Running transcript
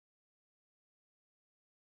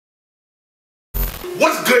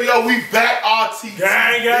What's good, yo? We back, RT.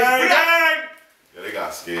 Gang. Yeah, they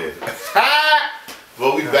got scared.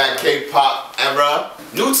 But we back, K-pop era.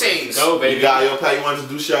 New teams. Go, baby. You got, yo, Pat, you want to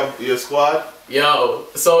introduce your squad? Yo,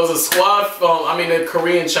 so it's a squad from, they're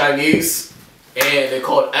Korean Chinese, and they're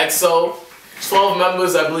called EXO. 12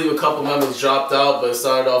 members, I believe a couple members dropped out, but it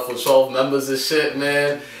started off with 12 members and shit,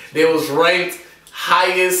 man. They was ranked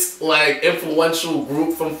highest, influential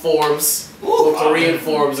group from Forbes, Korean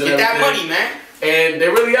Forbes and Get everything. that money, man. And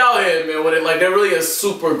they're really out here, man, with it. They're really a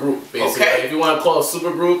super group, basically. Okay. If you want to call it a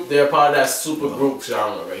super group, they're part of that super group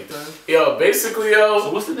genre right there. Yo, basically, yo.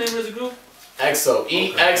 So what's the name of the group? EXO.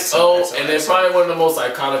 EXO, and they're probably one of the most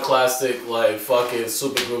iconoclastic, fucking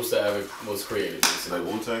super groups that ever was created. Like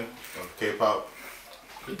Wu-Tang? K-pop?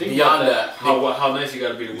 Beyond that. How nice you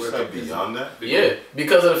gotta be to You work said up this. beyond that? Yeah,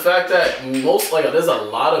 because of the fact that there's a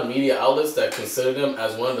lot of media outlets that consider them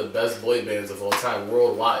as one of the best boy bands of all time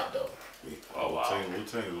worldwide, though. Oh wow.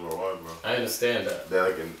 Wu-Tang is worldwide, bro. I understand that. They're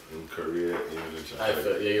like in Korea, even in China. I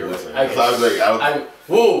feel, yeah, you're right.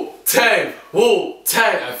 Wu-Tang.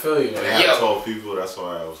 I feel you, man. They have 12 people, that's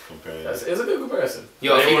why I was comparing. It's a good comparison.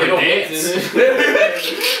 Yo, if you They don't dancing.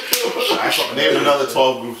 dance. Name another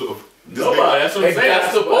 12 groups. Nobody. That's what I'm saying.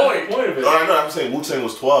 That's the point. of it. No, I know. I'm saying Wu-Tang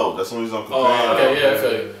was 12. That's the only reason I'm comparing. Okay, yeah, I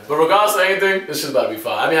feel you. But regardless of anything, this shit's about to be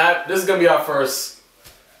fun. This is gonna be our first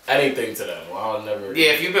anything to them. I'll never.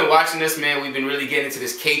 Yeah, if you've been watching this, man, we've been really getting into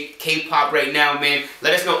this K-pop right now, man.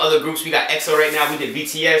 Let us know other groups. We got EXO right now. We did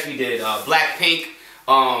BTS. We did Blackpink.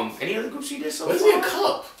 Any other groups you did so far? Where's your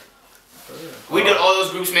cup? We did all those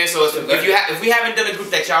groups, man. So if we haven't done a group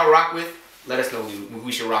that y'all rock with, let us know.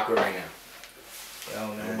 We should rock with right now. Yo,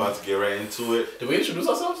 I'm man. about to get right into it. Did we introduce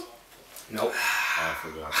ourselves? Nope. I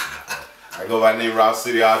forgot. I go by the name Rob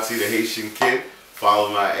City RT, the Haitian kid. Follow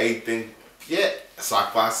my anything. Yeah,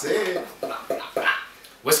 Sock said.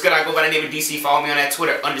 What's good? I go by the name of DC. Follow me on that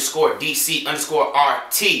Twitter _DC_RT.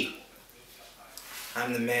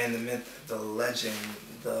 I'm the man, the myth, the legend,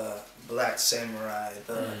 the black samurai,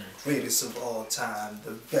 the greatest of all time,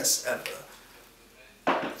 the best ever.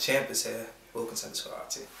 Champ is here. Wilkins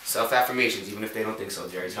 _RT. Self-affirmations, even if they don't think so,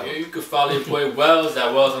 Jerry. Tell Yeah, them. you can follow your boy Wells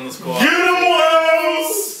at Wells_. Get him,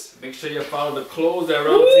 Wells! Make sure you follow the clothes at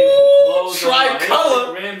Relative Clothes.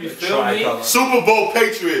 Tricolor. You feel me? Super Bowl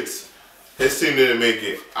Patriots. His team didn't make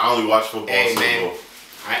it. I only watch football. Hey, Super man. Bowl.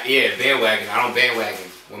 Yeah, bandwagon. I don't bandwagon.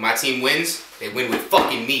 When my team wins, they win with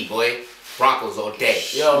fucking me, boy. Broncos all day.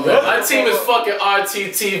 Yo, man, my team is fucking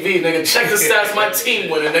RTTV, nigga. Check the stats, my team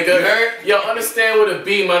winning, nigga. You heard? Yo, understand what it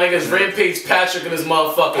be, my niggas. Rampage Patrick and his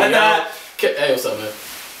motherfucker. Hey, what's up, man?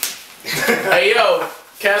 Hey, yo,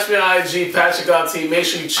 catch me on IG, Patrick RT. Make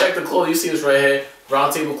sure you check the clothing. You see this right here.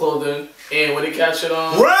 Round Table Clothing. And where they catch it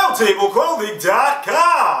on?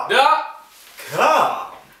 RoundtableClothing.com. Yeah.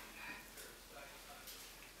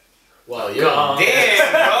 Wow, yo.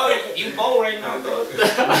 Damn, bro. You bold right now, bro.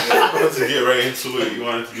 Let's get right into it. You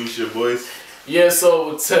want to introduce your boys? Yeah,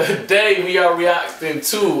 so today we are reacting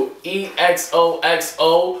to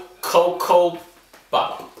EXOXO Coco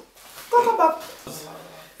Bop.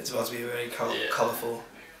 It's about to be a very colorful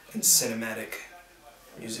and cinematic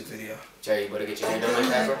music video. Jerry, you better get your hand done like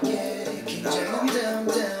that, bro.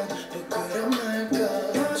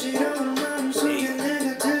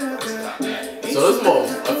 So this is more, I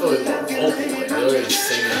feel it's more vocal, they're already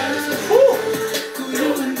singing and everything.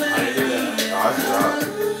 I didn't do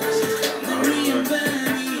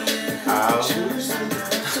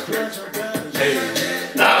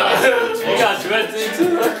that. You got dreads in too?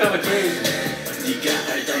 That's kind of crazy.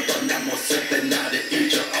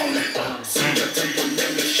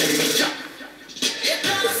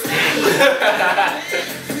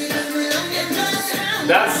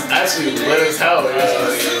 That's actually lit as hell. These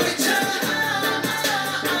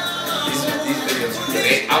videos are good.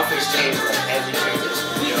 They outfits change like every transition.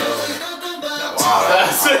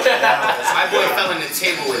 My boy fell in the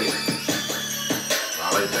table with it. I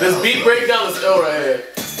like that. This beat breakdown is ill right here.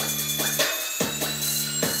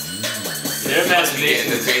 Their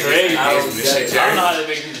imagination is crazy. I don't know how to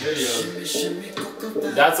make these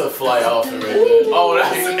videos. That's a fly outfit right there. Oh,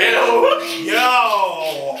 that's ill.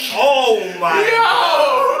 Yo! Oh my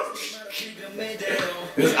Yo!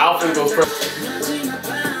 This outfit goes first.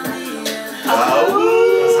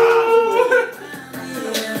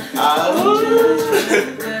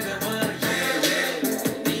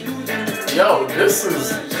 Yo, this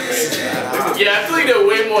is. Yeah, I feel like they're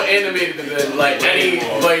way more animated than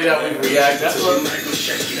anybody that we've reacted to.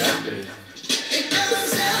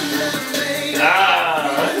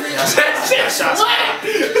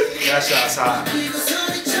 That shot's hot.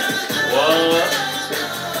 What?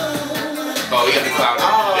 Oh, we got the cloud.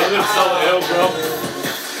 They look so ill, bro.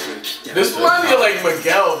 This reminds me of like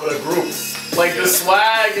Miguel, but a group. Like the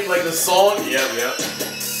swag and like the song. Yep.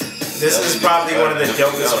 This is probably one of the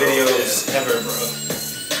dopest videos ever, bro.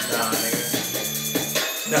 Nah, nigga.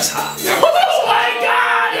 That's hot. Oh my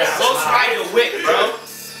god! Ghost Ride the Whip, bro.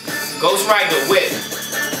 Ghost Ride the Whip.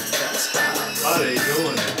 That's hot. How are they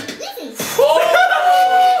doing that? Oh,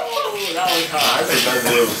 That was hot. I think that's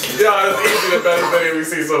it. yeah, it's easily the best video we've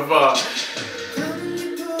seen so far.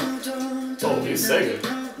 Oh, he's singing.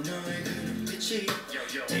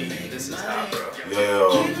 This is hot, bro.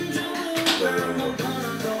 Yo.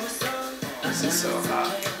 This is so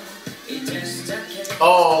hot.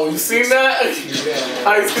 Oh, you seen that?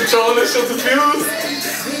 How he's controlling this shit to fuse?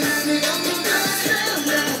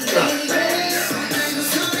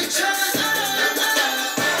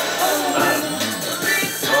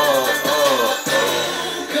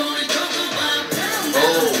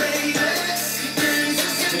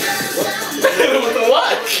 With the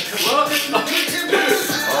what?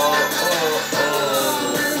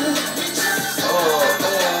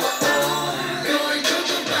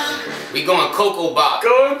 We going Coco Bop.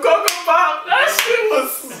 Go Coco Pop. That shit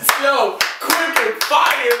was, yo, quick and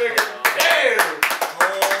fire, nigga. Damn.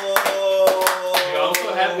 Yo, I'm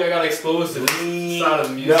so happy I got exposed to this side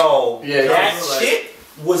of music. No, Yeah, that yeah. shit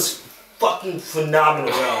was fucking phenomenal.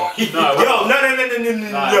 No, Yo,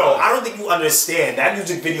 no. I don't think you understand. That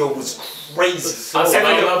music video was crazy. I said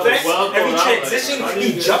I love this. Every transition,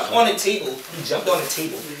 he jumped on a table. He jumped on a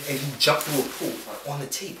table and he jumped through a pool on the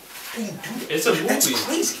table. How do you do that? It's a movie. That's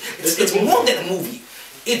crazy. It's more than a movie.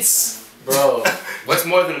 It's Bro. What's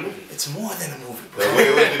more than a movie? It's more than a movie, The bro. way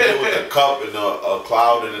what they do with the cup and a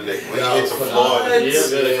cloud and when he hits the floor.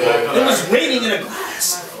 It was raining in a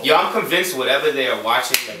glass. Yo, I'm convinced whatever they are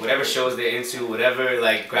watching, like whatever shows they're into, whatever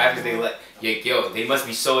like graphics they like, yo, they must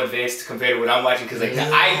be so advanced compared to what I'm watching. Cause like the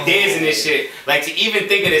ideas in this shit, like to even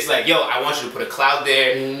think of this, like yo, I want you to put a cloud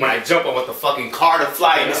there. When I jump, I want the fucking car to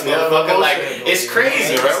fly in this motherfucker. Like it's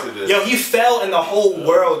crazy, bro. Yo, he fell and the whole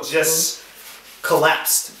world just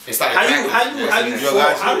collapsed. It's like How did you Yo,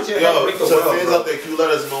 guys, how did you yo, break the so world, fans bro? out there, can you let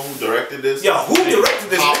us know who directed this? Yo, who directed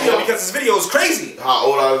this How video? long? Because this video is crazy. How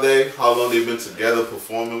old are they? How long they've been together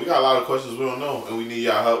performing? We got a lot of questions we don't know, and we need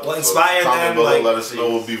y'all help. Well, inspire comment them, below, like- let us know.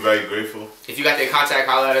 We'll be very grateful. If you got their contact,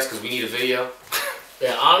 holler at us because we need a video.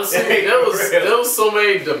 Yeah, honestly, there was so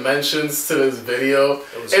many dimensions to this video.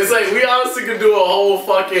 It's like we honestly could do a whole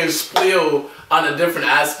fucking spiel on the different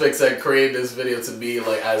aspects that create this video to be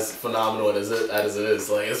like as phenomenal as it is.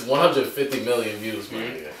 Like it's 150 million views,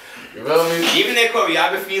 man. You feel me? Even their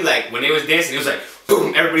choreography, like when they was dancing, it was like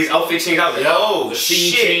boom, everybody's outfit changed. I was like, oh The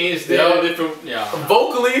scene shit. changed, they're different. Yeah.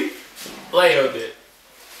 Vocally, like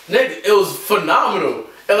nigga, it was phenomenal.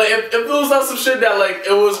 And like if it was not some shit that like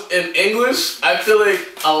it was in English, I feel like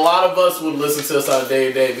a lot of us would listen to this on a day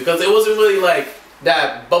to day because it wasn't really like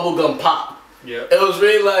that bubblegum pop. Yeah. It was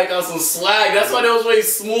really like on some swag. That's why it was really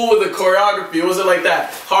smooth with the choreography. It wasn't like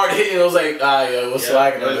that hard hitting. It was like yeah, it was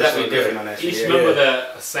swagging. It was definitely different on that shit. Each Yeah. member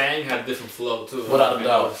that sang had a different flow too. Without a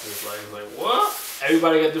doubt. It's like what?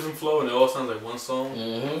 Everybody got different flow and it all sounds like one song.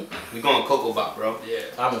 Mm-hmm. We going Coco Bop, bro. Yeah.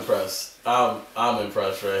 I'm impressed. I'm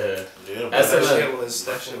impressed right here. Yeah, That's but it.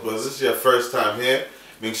 That shit But was. this is your first time here,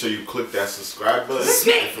 make sure you click that subscribe button.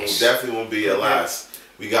 Smash! It definitely won't be your last.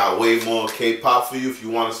 We got way more K-pop for you. If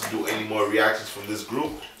you want us to do any more reactions from this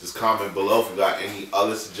group, just comment below. If you got any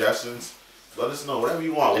other suggestions, let us know. Whatever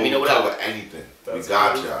you want. Let me We'll know cover anything. We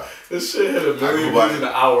got y'all. This shit hit a million Everybody- views in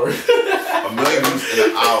an hour. 1 million views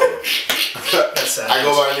in an hour. That's I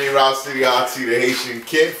go by the name Route City RT, the Haitian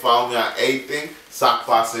Kid. Follow me on everything. Sac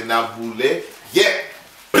Passe Naboule. Yeah.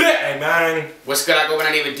 Hey, man. What's good? I go by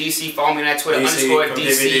the name of DC. Follow me on that Twitter DC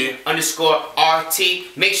from _DC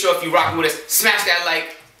 _RT. Make sure if you rocking with us, smash that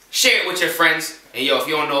like, share it with your friends. And yo, if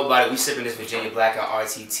you don't know about it, we sipping this Virginia Black at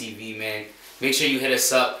RTTV, man. Make sure you hit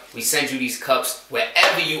us up. We send you these cups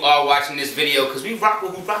wherever you are watching this video, because we rock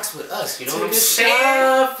with who rocks with us. You know what I'm saying?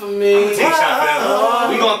 Shot for me. Take a shot for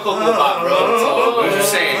them. We going Coco Bop, bro. What you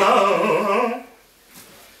saying?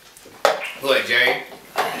 Go ahead, Jerry.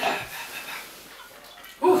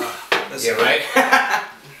 Listen, Yeah, right?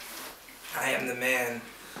 I am the man,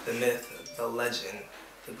 the myth, the legend,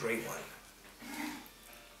 the great one.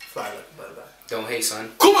 Fly like a butterfly. Don't hate,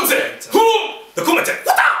 son. Kumite! The Kumite!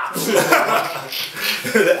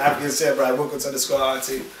 The African Samurai, welcome to the squad, RT.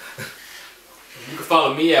 You can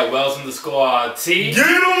follow me at Wells_RT. Get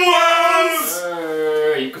 'em, Wells!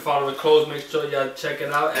 You can follow the clothes. Make sure y'all check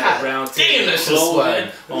it out at Brown damn, Tape that shit's Clothing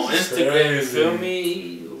swag. on Instagram. You feel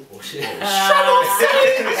me? Oh, shit.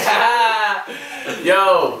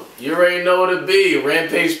 Yo, You already know what it be.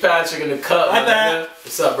 Rampage Patrick in the cup. Hi, man.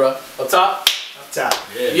 What's up, bro? Up top? Top.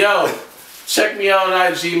 Yeah. Yo, check me out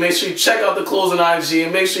on IG. Make sure you check out the clothes on IG.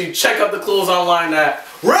 And make sure you check out the clothes online at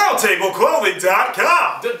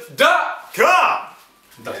RoundtableClothing.com. .com.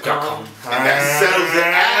 Come.